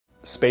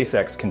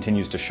SpaceX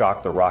continues to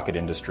shock the rocket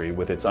industry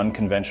with its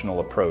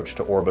unconventional approach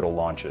to orbital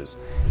launches,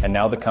 and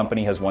now the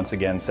company has once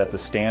again set the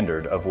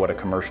standard of what a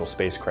commercial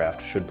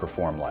spacecraft should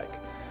perform like.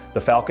 The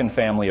Falcon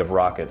family of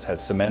rockets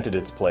has cemented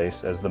its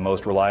place as the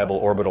most reliable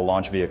orbital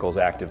launch vehicles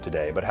active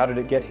today, but how did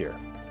it get here?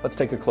 Let's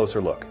take a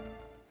closer look.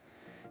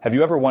 Have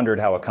you ever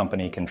wondered how a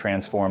company can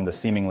transform the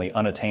seemingly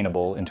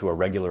unattainable into a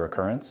regular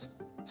occurrence?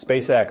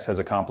 SpaceX has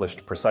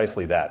accomplished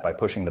precisely that by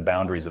pushing the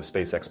boundaries of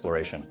space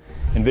exploration,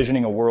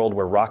 envisioning a world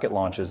where rocket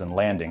launches and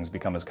landings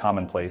become as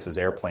commonplace as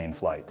airplane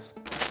flights.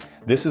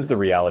 This is the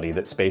reality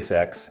that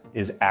SpaceX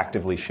is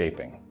actively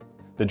shaping.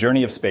 The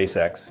journey of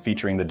SpaceX,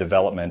 featuring the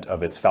development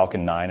of its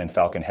Falcon 9 and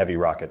Falcon Heavy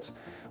rockets,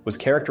 was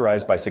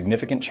characterized by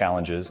significant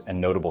challenges and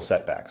notable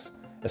setbacks,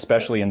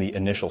 especially in the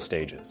initial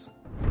stages.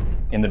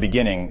 In the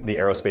beginning, the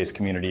aerospace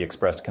community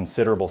expressed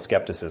considerable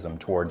skepticism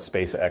towards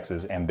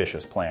SpaceX's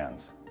ambitious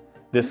plans.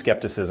 This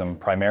skepticism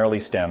primarily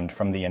stemmed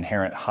from the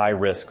inherent high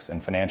risks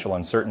and financial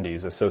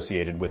uncertainties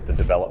associated with the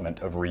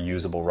development of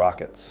reusable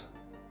rockets.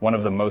 One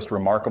of the most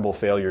remarkable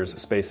failures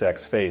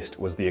SpaceX faced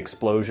was the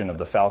explosion of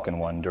the Falcon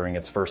 1 during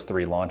its first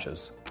 3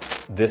 launches.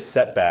 This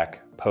setback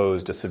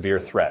posed a severe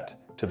threat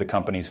to the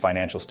company's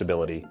financial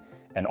stability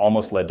and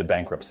almost led to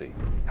bankruptcy.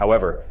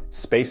 However,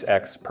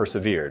 SpaceX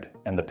persevered,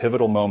 and the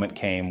pivotal moment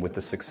came with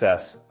the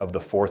success of the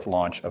 4th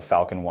launch of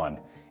Falcon 1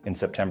 in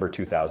September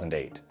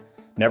 2008.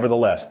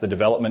 Nevertheless, the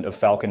development of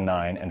Falcon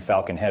 9 and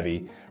Falcon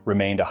Heavy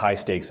remained a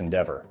high-stakes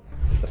endeavor.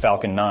 The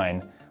Falcon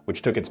 9,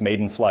 which took its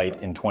maiden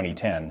flight in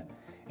 2010,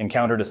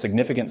 encountered a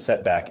significant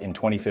setback in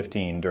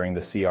 2015 during the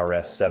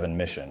CRS-7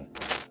 mission,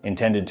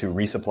 intended to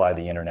resupply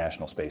the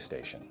International Space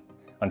Station.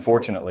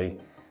 Unfortunately,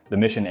 the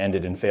mission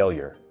ended in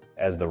failure,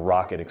 as the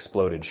rocket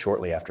exploded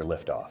shortly after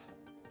liftoff.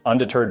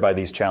 Undeterred by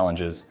these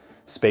challenges,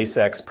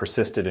 SpaceX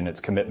persisted in its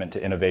commitment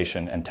to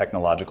innovation and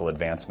technological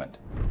advancement.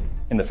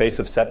 In the face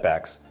of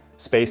setbacks,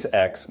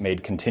 SpaceX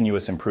made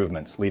continuous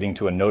improvements, leading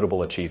to a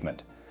notable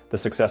achievement: the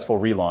successful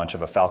relaunch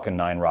of a Falcon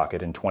 9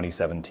 rocket in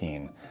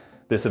 2017.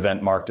 This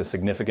event marked a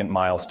significant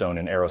milestone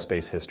in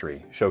aerospace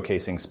history,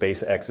 showcasing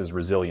SpaceX's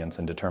resilience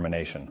and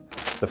determination.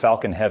 The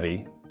Falcon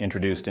Heavy,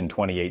 introduced in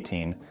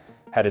 2018,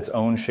 had its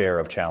own share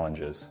of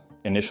challenges.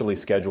 Initially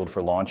scheduled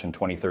for launch in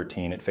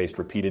 2013, it faced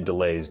repeated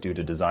delays due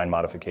to design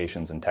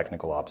modifications and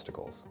technical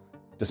obstacles.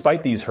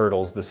 Despite these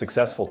hurdles, the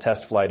successful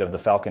test flight of the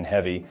Falcon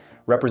Heavy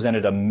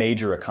represented a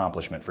major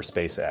accomplishment for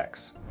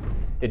SpaceX.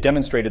 It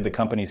demonstrated the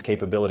company's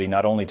capability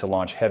not only to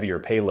launch heavier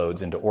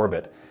payloads into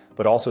orbit,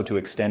 but also to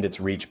extend its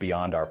reach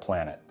beyond our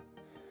planet.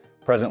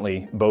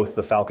 Presently, both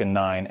the Falcon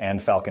 9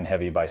 and Falcon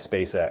Heavy by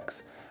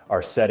SpaceX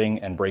are setting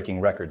and breaking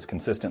records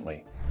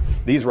consistently.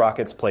 These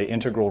rockets play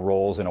integral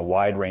roles in a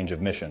wide range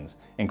of missions,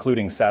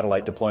 including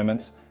satellite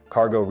deployments,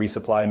 cargo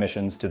resupply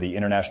missions to the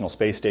International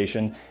Space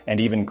Station,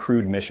 and even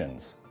crewed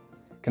missions.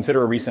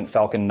 Consider a recent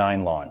Falcon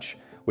 9 launch,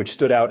 which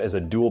stood out as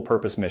a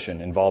dual-purpose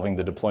mission involving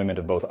the deployment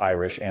of both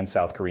Irish and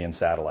South Korean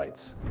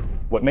satellites.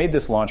 What made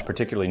this launch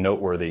particularly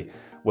noteworthy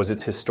was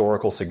its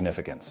historical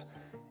significance.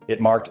 It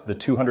marked the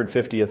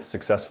 250th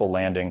successful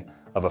landing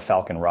of a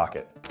Falcon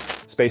rocket.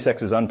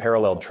 SpaceX's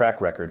unparalleled track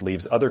record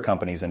leaves other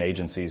companies and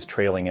agencies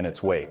trailing in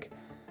its wake.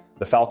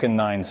 The Falcon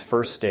 9's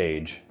first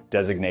stage,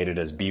 designated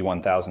as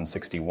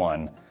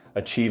B-1061,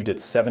 achieved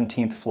its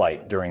 17th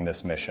flight during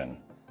this mission.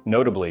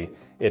 Notably,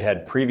 it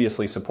had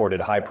previously supported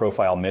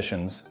high-profile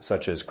missions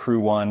such as Crew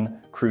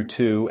 1, Crew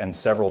 2, and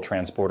several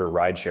transporter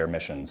rideshare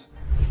missions.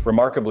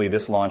 Remarkably,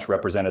 this launch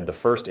represented the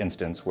first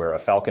instance where a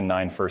Falcon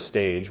 9 first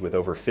stage, with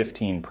over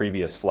 15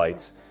 previous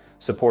flights,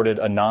 supported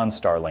a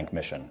non-Starlink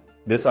mission.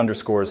 This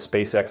underscores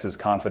SpaceX's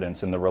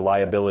confidence in the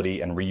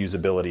reliability and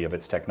reusability of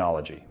its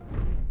technology.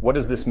 What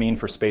does this mean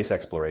for space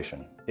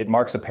exploration? It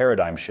marks a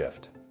paradigm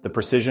shift. The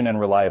precision and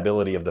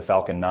reliability of the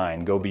Falcon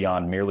 9 go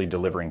beyond merely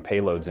delivering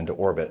payloads into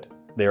orbit.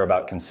 They are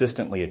about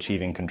consistently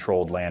achieving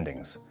controlled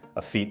landings,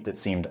 a feat that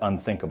seemed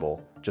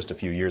unthinkable just a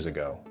few years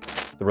ago.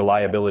 The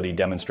reliability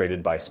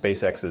demonstrated by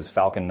SpaceX's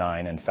Falcon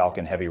 9 and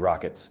Falcon Heavy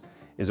rockets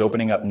is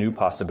opening up new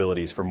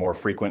possibilities for more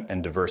frequent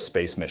and diverse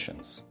space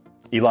missions.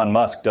 Elon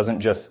Musk doesn't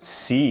just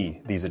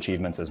see these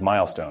achievements as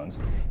milestones,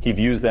 he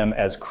views them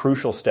as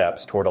crucial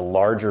steps toward a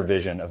larger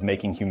vision of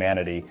making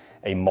humanity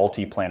a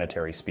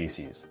multi-planetary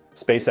species.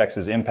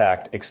 SpaceX's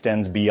impact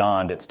extends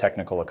beyond its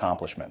technical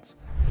accomplishments.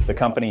 The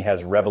company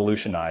has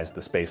revolutionized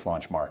the space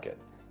launch market.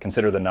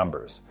 Consider the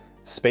numbers.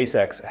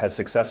 SpaceX has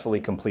successfully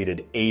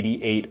completed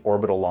 88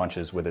 orbital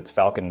launches with its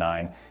Falcon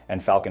 9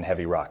 and Falcon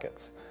Heavy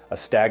rockets, a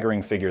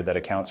staggering figure that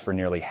accounts for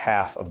nearly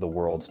half of the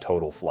world's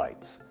total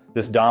flights.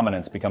 This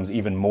dominance becomes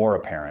even more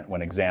apparent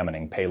when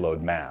examining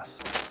payload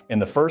mass. In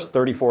the first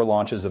 34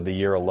 launches of the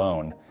year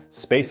alone,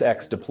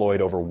 SpaceX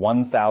deployed over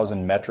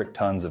 1,000 metric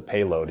tons of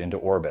payload into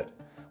orbit,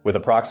 with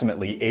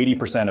approximately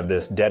 80% of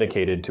this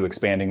dedicated to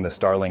expanding the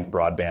Starlink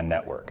broadband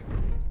network.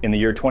 In the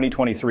year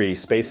 2023,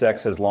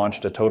 SpaceX has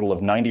launched a total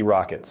of 90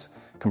 rockets,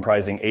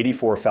 comprising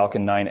 84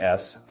 Falcon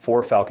 9S,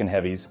 4 Falcon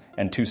Heavies,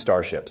 and 2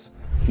 Starships.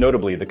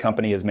 Notably, the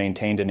company has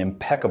maintained an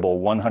impeccable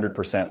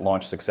 100%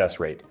 launch success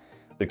rate.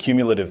 The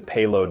cumulative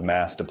payload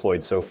mass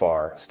deployed so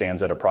far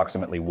stands at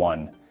approximately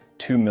 1,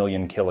 2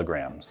 million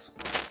kilograms.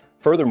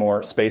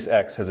 Furthermore,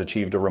 SpaceX has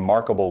achieved a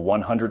remarkable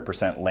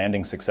 100%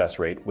 landing success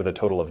rate with a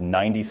total of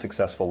 90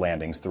 successful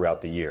landings throughout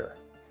the year.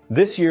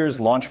 This year's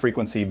launch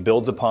frequency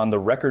builds upon the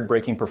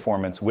record-breaking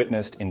performance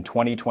witnessed in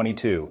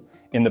 2022.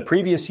 In the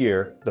previous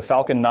year, the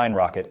Falcon 9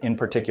 rocket, in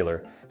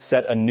particular,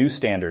 set a new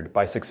standard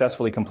by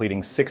successfully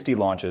completing 60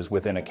 launches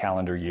within a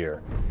calendar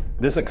year.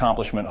 This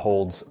accomplishment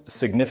holds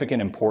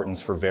significant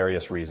importance for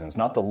various reasons,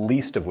 not the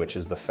least of which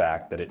is the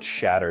fact that it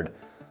shattered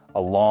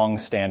a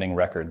long-standing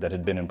record that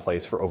had been in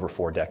place for over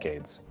 4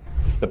 decades.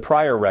 The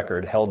prior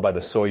record, held by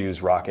the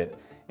Soyuz rocket,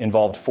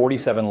 involved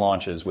 47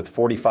 launches, with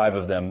 45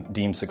 of them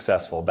deemed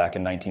successful back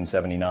in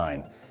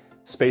 1979.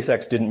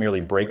 SpaceX didn't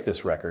merely break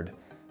this record,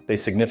 they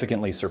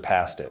significantly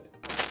surpassed it.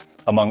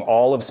 Among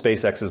all of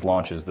SpaceX's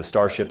launches, the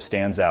Starship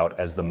stands out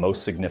as the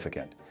most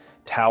significant,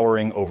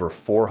 towering over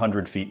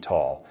 400 feet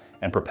tall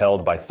and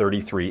propelled by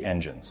 33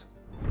 engines.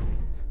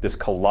 This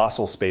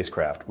colossal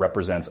spacecraft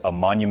represents a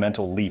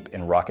monumental leap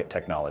in rocket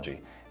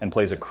technology and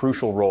plays a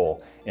crucial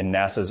role in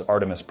NASA's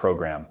Artemis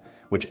program,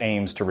 which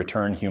aims to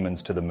return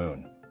humans to the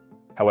moon.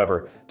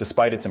 However,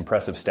 despite its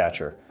impressive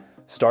stature,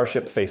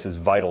 Starship faces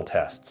vital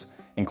tests,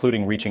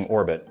 including reaching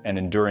orbit and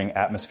enduring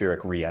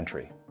atmospheric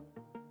re-entry.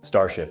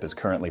 Starship is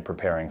currently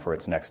preparing for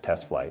its next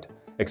test flight,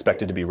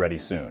 expected to be ready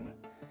soon.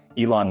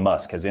 Elon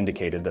Musk has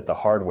indicated that the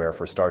hardware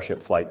for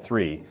Starship Flight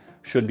 3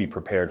 should be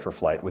prepared for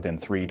flight within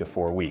 3 to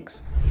 4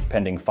 weeks,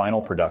 pending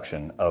final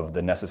production of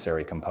the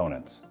necessary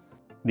components.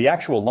 The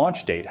actual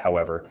launch date,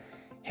 however,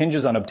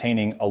 hinges on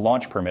obtaining a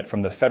launch permit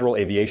from the Federal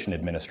Aviation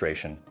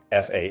Administration,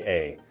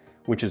 FAA,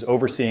 which is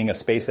overseeing a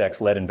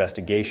SpaceX-led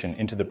investigation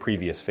into the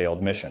previous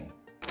failed mission.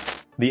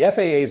 The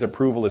FAA's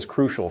approval is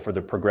crucial for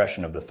the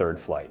progression of the third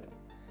flight.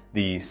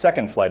 The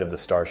second flight of the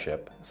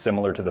Starship,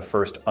 similar to the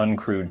first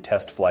uncrewed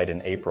test flight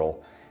in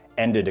April,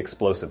 ended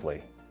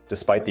explosively.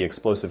 Despite the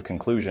explosive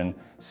conclusion,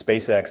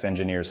 SpaceX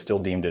engineers still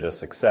deemed it a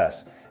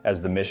success,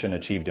 as the mission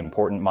achieved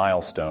important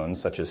milestones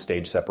such as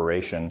stage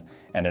separation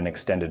and an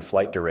extended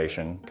flight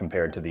duration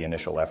compared to the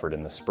initial effort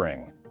in the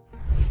spring.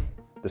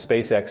 The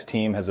SpaceX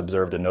team has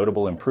observed a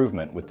notable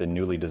improvement with the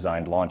newly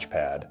designed launch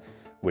pad,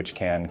 which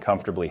can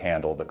comfortably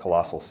handle the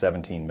colossal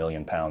 17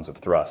 million pounds of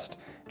thrust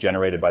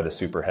generated by the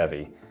Super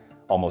Heavy,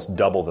 almost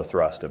double the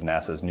thrust of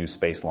NASA's new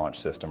Space Launch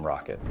System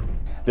rocket.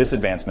 This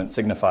advancement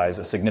signifies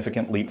a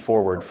significant leap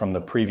forward from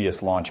the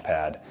previous launch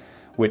pad,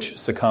 which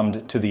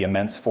succumbed to the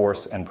immense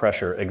force and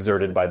pressure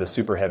exerted by the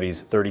Super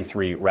Heavy's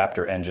 33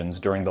 Raptor engines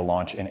during the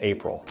launch in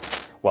April.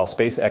 While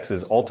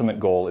SpaceX's ultimate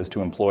goal is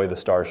to employ the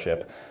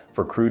Starship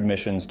for crewed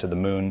missions to the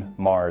Moon,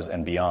 Mars,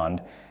 and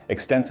beyond,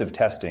 extensive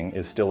testing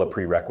is still a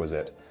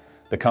prerequisite.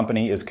 The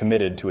company is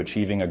committed to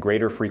achieving a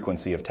greater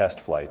frequency of test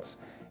flights,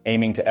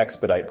 aiming to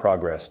expedite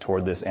progress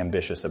toward this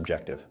ambitious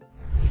objective.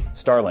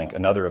 Starlink,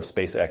 another of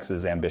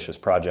SpaceX's ambitious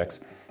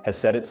projects, has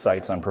set its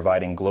sights on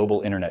providing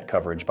global internet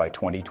coverage by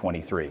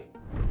 2023.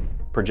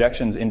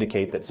 Projections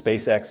indicate that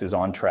SpaceX is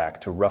on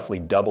track to roughly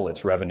double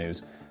its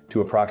revenues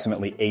to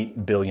approximately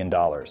 $8 billion,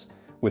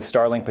 with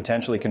Starlink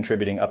potentially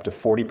contributing up to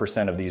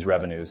 40% of these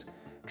revenues,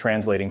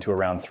 translating to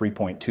around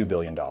 $3.2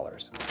 billion.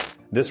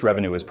 This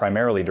revenue is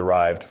primarily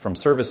derived from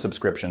service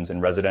subscriptions in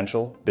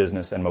residential,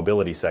 business, and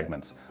mobility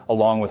segments,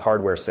 along with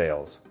hardware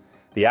sales.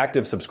 The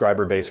active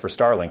subscriber base for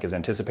Starlink is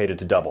anticipated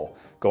to double,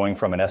 going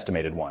from an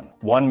estimated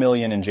 1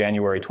 million in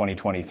January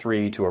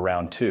 2023 to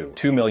around 2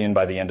 million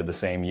by the end of the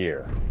same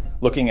year.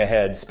 Looking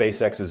ahead,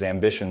 SpaceX's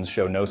ambitions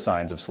show no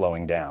signs of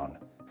slowing down.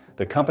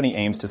 The company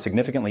aims to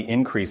significantly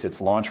increase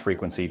its launch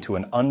frequency to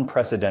an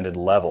unprecedented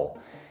level,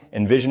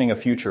 envisioning a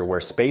future where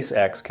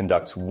SpaceX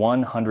conducts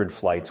 100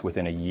 flights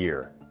within a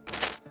year.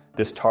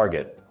 This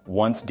target,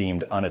 once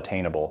deemed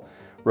unattainable,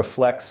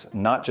 reflects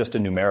not just a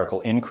numerical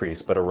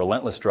increase, but a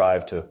relentless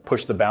drive to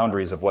push the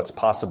boundaries of what's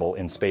possible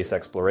in space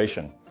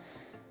exploration.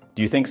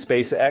 Do you think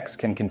SpaceX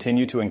can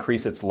continue to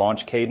increase its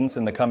launch cadence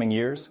in the coming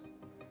years?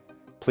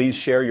 Please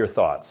share your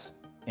thoughts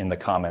in the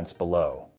comments below.